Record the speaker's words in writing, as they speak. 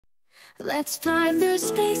Let's fly through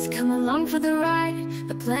space, come along for the ride.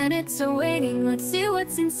 The planets are waiting, let's see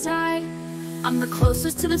what's inside. I'm the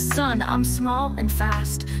closest to the sun, I'm small and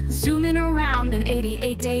fast, zooming around an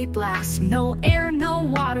 88-day blast. No air, no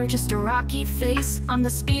water, just a rocky face. I'm the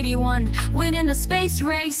speedy one, winning a space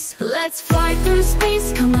race. Let's fly through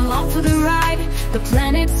space, come along for the ride. The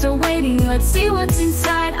planets are waiting, let's see what's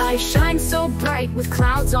inside. I shine so bright with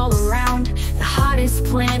clouds all around, the hottest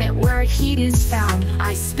planet where heat is found.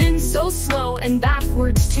 I spin so slow and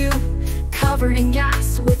backwards too, covered in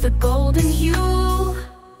gas with a golden hue.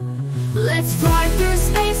 Let's fly through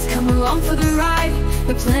space, come along for the ride.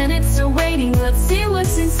 The planets are waiting, let's see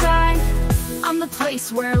what's inside. I'm the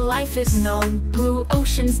place where life is known, blue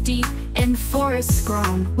oceans deep and forests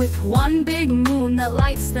grown, with one big moon that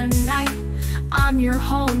lights the night. I'm your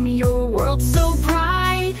home, your world so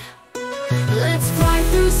bright. Let's fly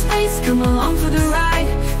through space, come along for the ride.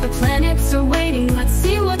 The planets are waiting, let's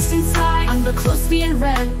see what's inside. I'm the close being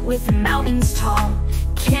red with mountains tall,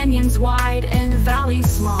 canyons wide and valleys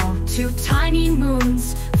small. Two tiny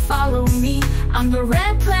moons follow me, I'm the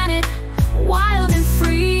red planet, wild and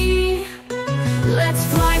free. Let's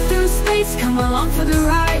fly through space, come along for the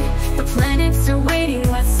ride. The planets are waiting,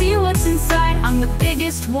 let's see what's inside. I'm the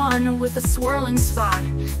biggest one with a swirling spot,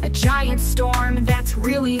 a giant storm that's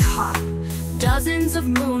really hot. Dozens of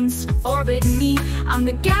moons orbit me, I'm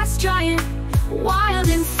the gas giant, wild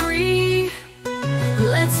and free.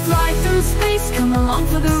 Let's fly through space, come along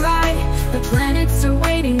for the ride. The planets are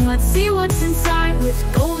waiting, let's see what's inside.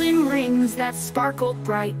 With golden rings that sparkle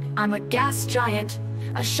bright, I'm a gas giant,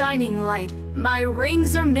 a shining light. My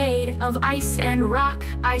rings are made of ice and rock,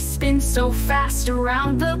 I spin so fast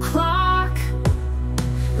around the clock.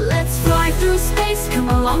 Let's fly through space, come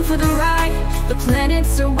along for the ride. The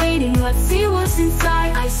planets are waiting, let's see what's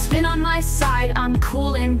inside. I spin on my side, I'm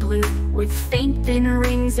cool and blue, with faint thin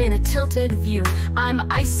rings in a tilted view.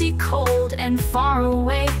 I'm icy cold and far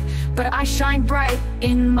away, but I shine bright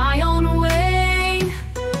in my own way.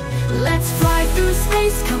 Let's fly through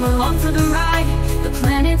space, come along for the ride. The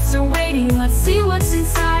planets are waiting, let's see what's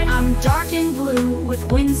inside. I'm dark and blue with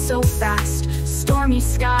winds so fast, stormy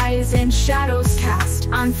skies and shadows cast.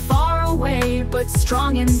 I'm far away but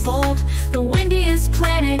strong and bold, the windiest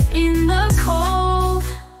planet in the cold.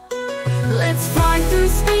 Let's fly through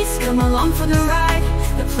space, come along for the ride.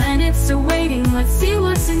 The planets are waiting, let's see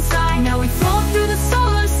what's inside. Now we float through the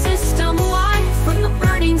solar system wide, from the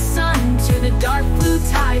burning sun to the dark blue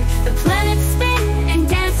tide.